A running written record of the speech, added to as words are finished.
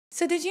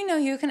So did you know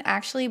you can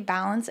actually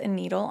balance a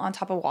needle on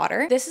top of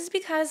water? This is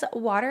because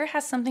water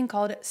has something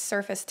called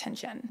surface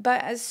tension.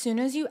 But as soon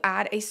as you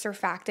add a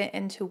surfactant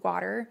into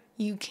water,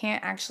 you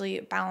can't actually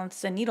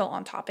balance the needle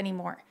on top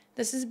anymore.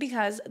 This is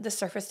because the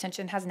surface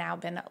tension has now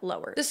been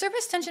lowered. The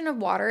surface tension of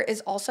water is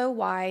also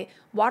why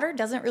water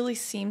doesn't really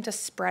seem to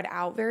spread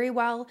out very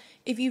well.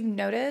 If you've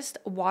noticed,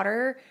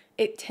 water,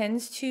 it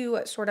tends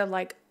to sort of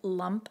like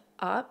lump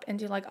up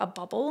into like a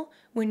bubble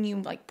when you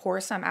like pour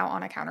some out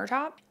on a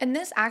countertop. And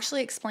this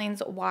actually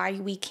explains why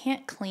we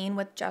can't clean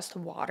with just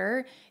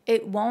water.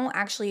 It won't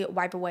actually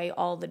wipe away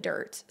all the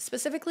dirt,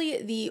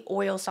 specifically the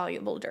oil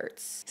soluble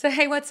dirts. So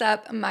hey, what's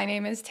up? My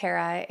name is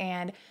Tara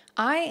and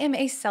I am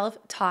a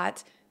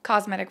self-taught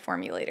cosmetic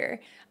formulator.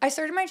 I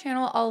started my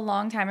channel a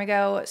long time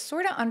ago,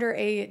 sort of under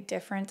a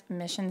different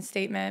mission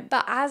statement,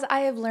 but as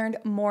I have learned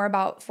more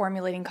about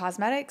formulating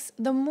cosmetics,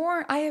 the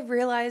more I have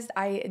realized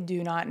I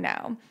do not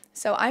know.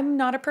 So I'm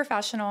not a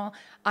professional.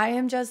 I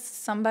am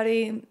just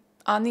somebody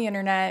on the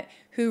internet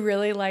who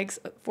really likes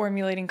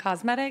formulating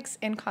cosmetics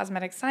and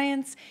cosmetic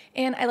science,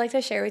 and I like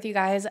to share with you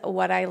guys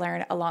what I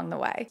learned along the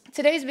way.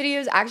 Today's video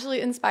is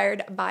actually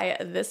inspired by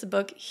this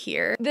book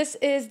here. This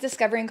is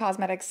Discovering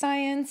Cosmetic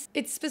Science.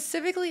 It's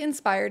specifically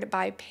inspired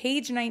by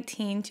page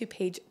 19 to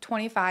page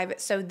 25,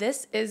 so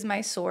this is my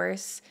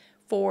source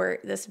for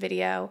this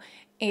video.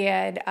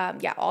 And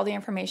yeah, all the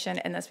information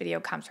in this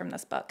video comes from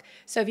this book.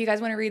 So if you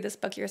guys want to read this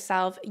book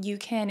yourself, you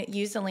can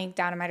use the link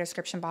down in my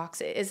description box.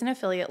 It is an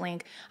affiliate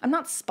link. I'm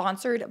not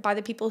sponsored by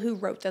the people who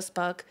wrote this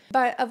book,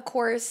 but of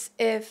course,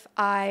 if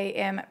I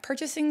am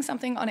purchasing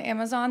something on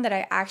Amazon that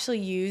I actually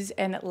use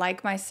and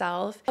like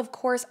myself, of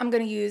course, I'm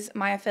going to use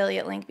my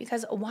affiliate link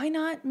because why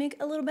not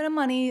make a little bit of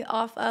money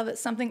off of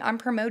something I'm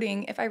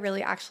promoting if I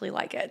really actually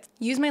like it?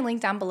 Use my link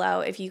down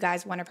below if you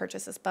guys want to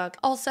purchase this book.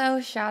 Also,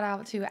 shout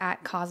out to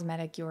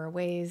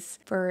 @CosmeticYourWay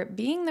for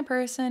being the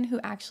person who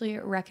actually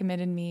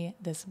recommended me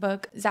this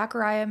book.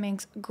 Zachariah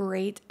makes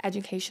great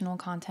educational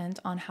content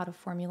on how to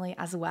formulate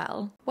as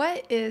well.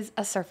 What is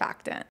a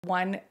surfactant?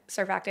 One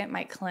surfactant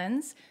might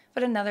cleanse,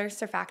 but another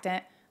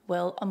surfactant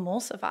will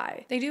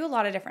emulsify. They do a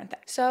lot of different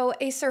things. So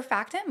a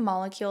surfactant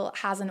molecule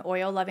has an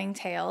oil-loving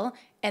tail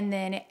and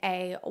then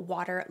a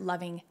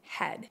water-loving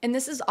head. And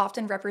this is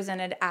often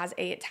represented as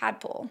a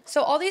tadpole.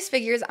 So all these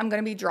figures I'm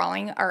gonna be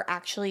drawing are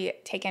actually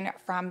taken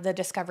from the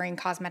Discovering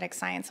Cosmetic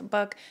Science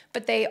book,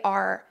 but they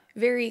are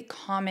very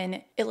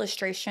common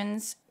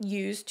illustrations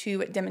used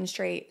to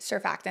demonstrate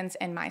surfactants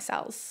in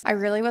micelles. I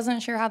really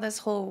wasn't sure how this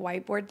whole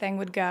whiteboard thing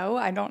would go.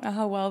 I don't know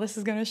how well this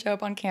is gonna show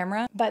up on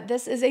camera, but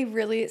this is a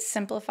really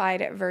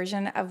simplified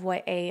version of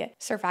what a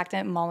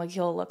surfactant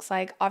molecule looks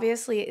like.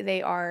 Obviously,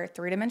 they are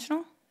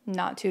three-dimensional,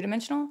 not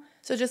two-dimensional,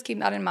 so just keep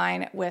that in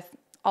mind with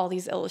all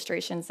these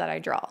illustrations that I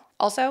draw.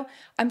 Also,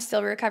 I'm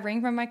still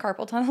recovering from my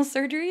carpal tunnel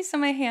surgery, so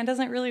my hand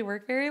doesn't really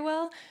work very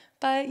well,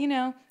 but you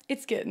know,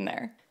 it's getting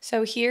there.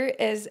 So here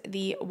is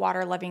the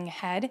water-loving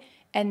head,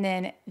 and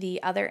then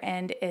the other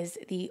end is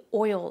the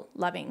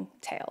oil-loving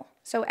tail.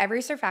 So every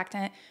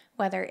surfactant,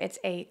 whether it's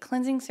a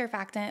cleansing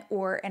surfactant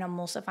or an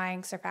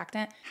emulsifying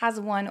surfactant, has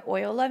one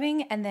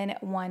oil-loving and then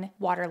one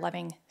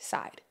water-loving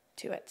side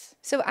to it.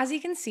 So as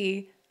you can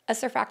see, a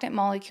surfactant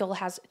molecule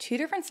has two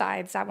different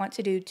sides that want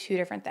to do two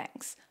different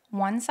things.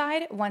 One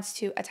side wants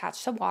to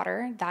attach to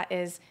water, that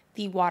is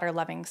the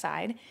water-loving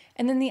side,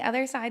 and then the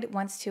other side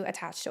wants to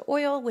attach to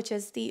oil, which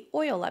is the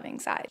oil-loving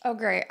side. Oh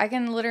great, I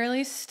can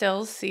literally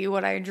still see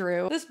what I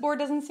drew. This board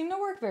doesn't seem to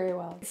work very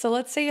well. So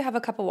let's say you have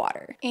a cup of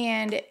water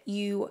and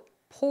you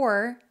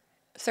pour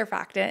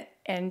surfactant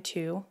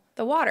into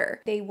the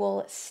water. They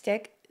will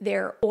stick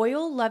their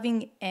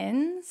oil-loving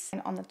ends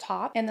on the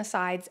top and the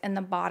sides and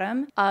the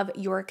bottom of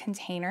your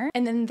container,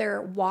 and then their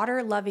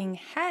water-loving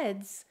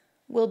heads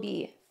will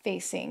be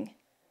facing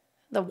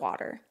the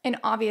water. And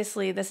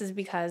obviously this is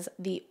because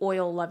the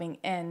oil-loving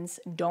ends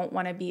don't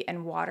want to be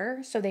in water,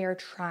 so they are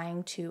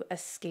trying to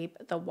escape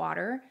the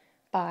water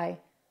by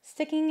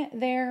sticking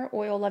their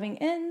oil-loving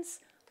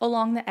ends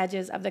along the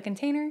edges of the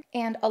container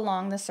and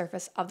along the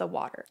surface of the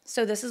water.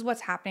 So this is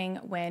what's happening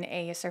when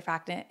a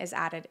surfactant is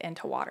added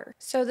into water.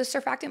 So the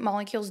surfactant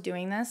molecules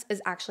doing this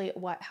is actually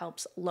what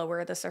helps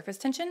lower the surface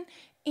tension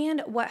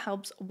and what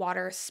helps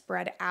water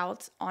spread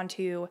out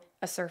onto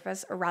a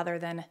surface rather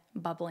than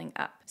bubbling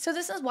up. So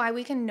this is why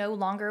we can no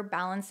longer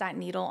balance that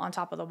needle on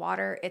top of the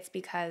water. It's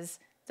because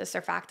the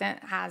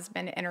surfactant has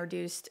been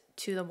introduced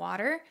to the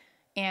water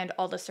and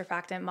all the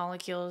surfactant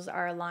molecules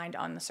are aligned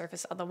on the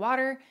surface of the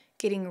water,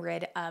 getting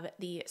rid of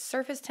the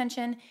surface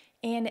tension.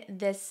 And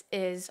this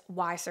is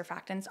why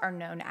surfactants are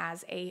known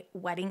as a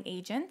wetting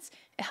agent.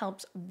 It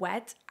helps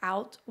wet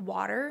out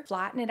water,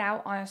 flatten it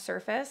out on a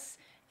surface,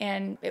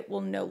 and it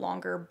will no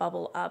longer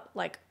bubble up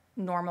like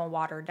normal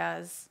water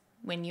does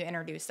when you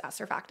introduce that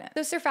surfactant.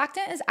 The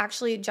surfactant is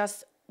actually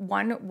just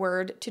one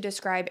word to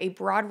describe a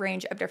broad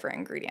range of different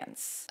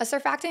ingredients. A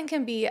surfactant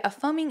can be a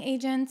foaming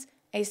agent,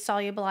 a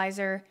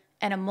solubilizer,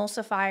 an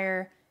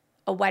emulsifier,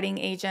 a wetting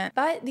agent,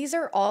 but these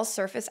are all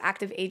surface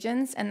active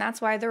agents, and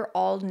that's why they're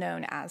all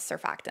known as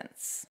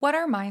surfactants. What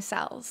are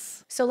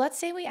micelles? So let's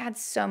say we add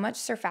so much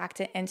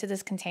surfactant into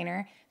this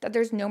container that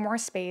there's no more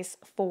space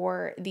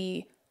for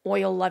the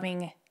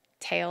oil-loving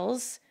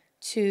tails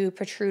to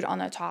protrude on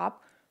the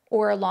top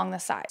or along the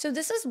side. So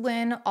this is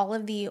when all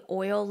of the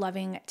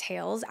oil-loving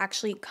tails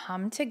actually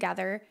come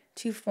together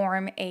to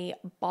form a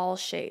ball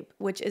shape,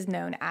 which is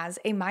known as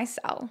a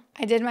micelle.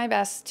 I did my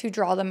best to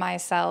draw the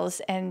micelles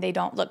and they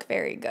don't look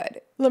very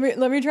good.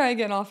 Let me try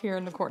again off here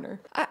in the corner.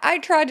 I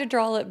tried to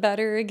draw it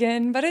better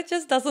again, but it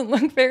just doesn't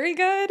look very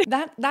good.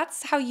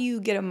 That's how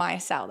you get a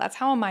micelle. That's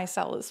how a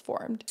micelle is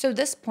formed. So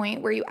this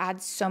point where you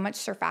add so much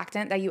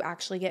surfactant that you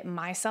actually get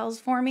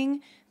micelles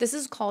forming, this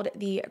is called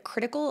the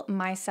critical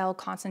micelle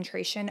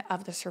concentration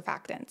of the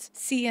surfactant,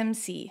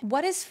 CMC.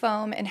 What is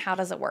foam and how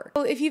does it work?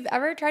 So if you've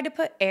ever tried to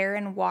put air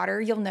in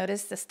water, you'll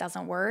notice this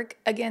doesn't work.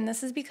 Again,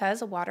 this is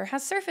because water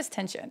has surface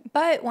tension.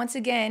 But once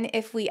again,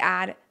 if we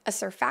add a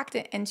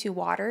surfactant into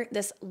water,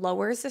 this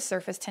lowers the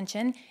surface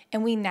tension,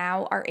 and we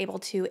now are able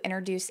to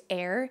introduce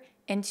air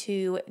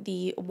into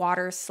the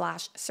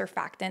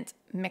water/surfactant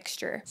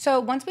mixture. So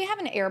once we have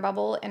an air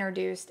bubble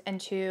introduced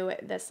into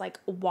this like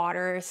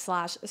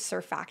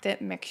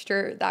water/surfactant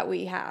mixture that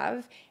we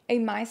have, a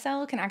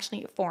micelle can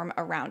actually form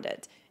around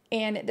it.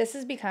 And this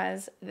is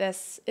because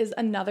this is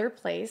another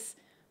place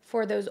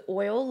for those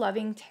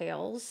oil-loving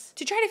tails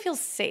to try to feel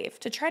safe,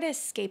 to try to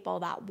escape all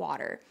that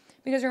water.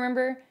 Because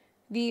remember,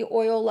 the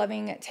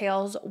oil-loving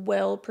tails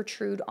will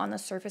protrude on the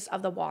surface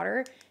of the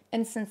water.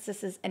 And since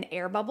this is an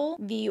air bubble,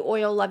 the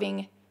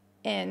oil-loving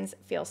ends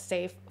feel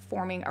safe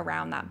forming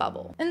around that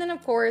bubble. And then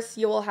of course,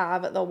 you will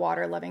have the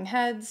water-loving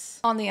heads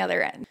on the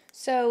other end.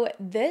 So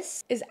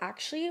this is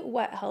actually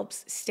what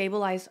helps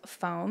stabilize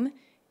foam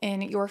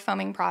in your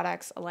foaming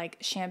products like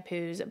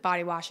shampoos,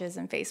 body washes,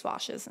 and face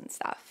washes and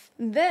stuff.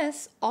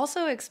 This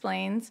also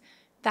explains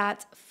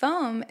that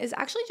foam is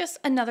actually just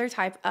another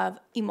type of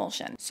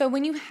emulsion. So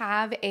when you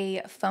have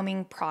a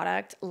foaming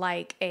product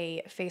like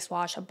a face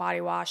wash, a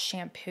body wash,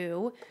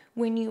 shampoo,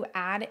 when you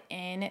add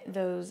in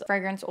those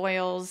fragrance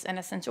oils and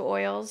essential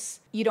oils,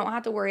 you don't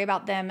have to worry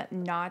about them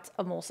not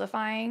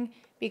emulsifying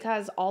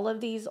because all of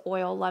these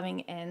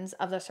oil-loving ends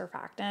of the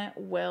surfactant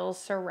will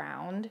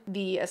surround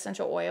the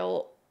essential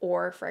oil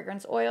or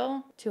fragrance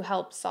oil to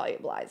help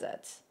solubilize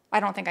it. I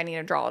don't think I need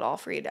to draw it all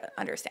for you to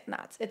understand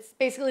that. It's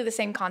basically the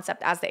same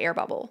concept as the air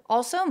bubble.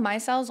 Also,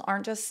 micelles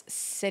aren't just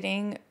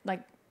sitting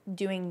like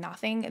doing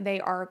nothing. They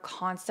are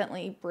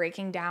constantly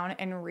breaking down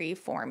and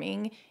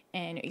reforming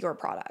in your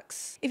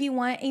products. If you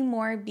want a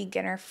more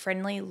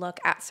beginner-friendly look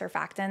at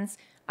surfactants,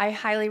 I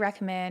highly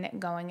recommend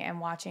going and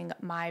watching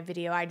my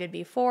video I did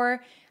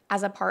before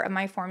as a part of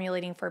my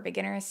Formulating for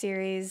Beginners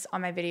series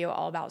on my video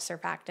all about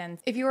surfactants.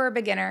 If you are a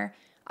beginner,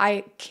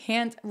 I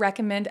can't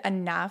recommend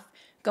enough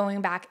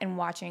going back and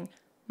watching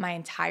my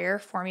entire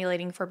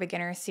Formulating for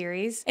Beginners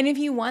series. And if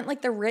you want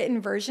like the written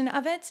version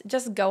of it,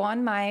 just go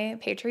on my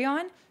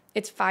Patreon.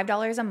 It's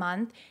 $5 a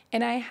month,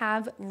 and I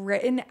have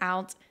written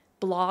out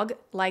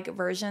blog-like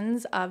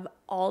versions of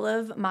all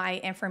of my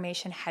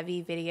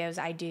information-heavy videos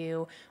I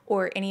do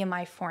or any of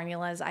my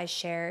formulas I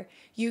share.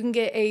 You can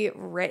get a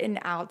written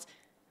out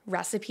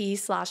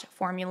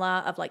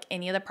recipe/formula of like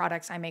any of the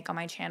products I make on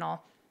my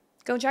channel.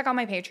 Go check out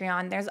my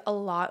Patreon. There's a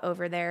lot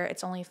over there.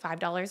 It's only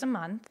 $5 a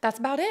month. That's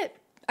about it.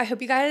 I hope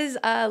you guys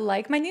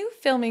like my new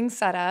filming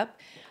setup.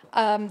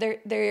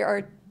 There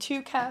are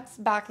two cats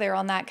back there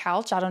on that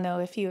couch. I don't know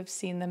if you have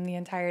seen them the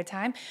entire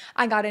time.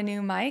 I got a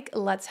new mic.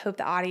 Let's hope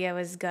the audio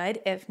is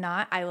good. If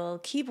not, I will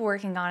keep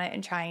working on it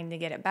and trying to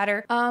get it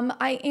better.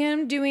 I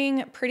am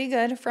doing pretty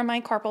good from my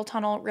carpal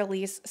tunnel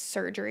release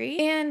surgery.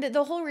 And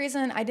the whole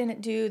reason I didn't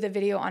do the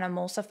video on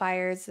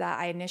emulsifiers that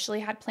I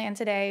initially had planned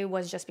today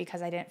was just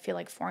because I didn't feel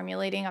like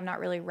formulating. I'm not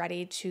really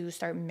ready to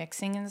start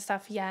mixing and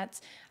stuff yet.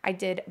 I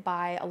did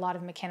buy a lot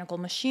of mechanical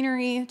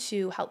machinery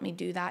to help me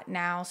do that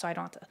now, so I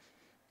don't have to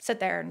sit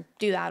there and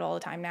do that all the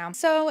time now.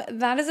 So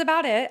that is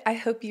about it. I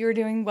hope you're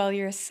doing well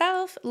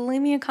yourself.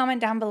 Leave me a comment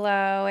down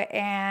below,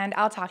 and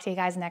I'll talk to you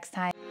guys next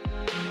time.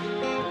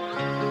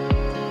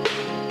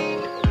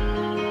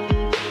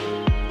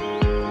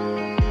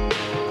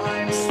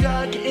 I'm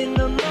stuck in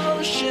the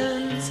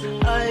motions.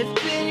 I've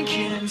been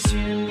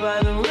consumed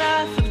by the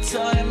wrath of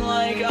time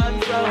like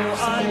I'm frozen.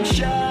 I'm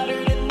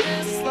shattered in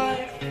this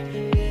life.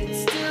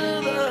 It's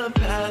still the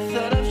path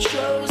that I've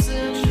chosen.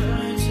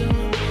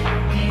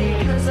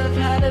 Because I've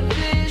had a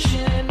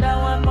vision,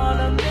 now I'm on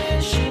a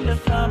mission to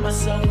find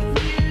myself.